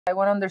I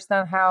want to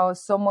understand how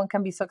someone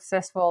can be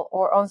successful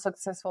or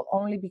unsuccessful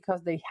only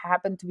because they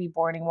happen to be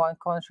born in one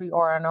country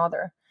or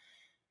another.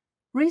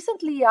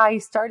 Recently, I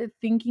started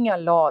thinking a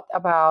lot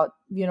about,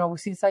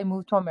 since I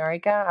moved to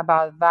America,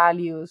 about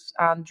values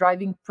and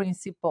driving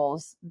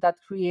principles that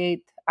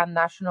create a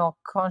national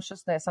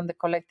consciousness and the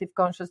collective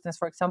consciousness,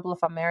 for example, of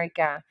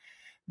America,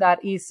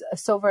 that is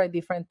so very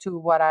different to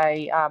what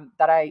I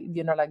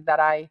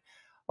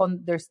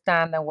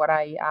understand and what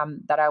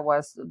I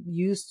was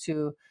used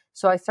to.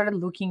 So I started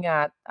looking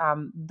at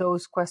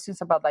those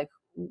questions about like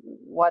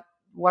what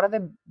are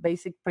the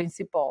basic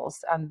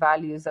principles and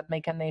values that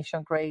make a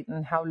nation great,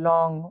 and how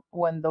long,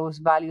 when those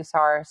values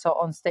are so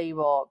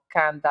unstable,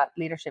 can that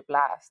leadership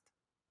last?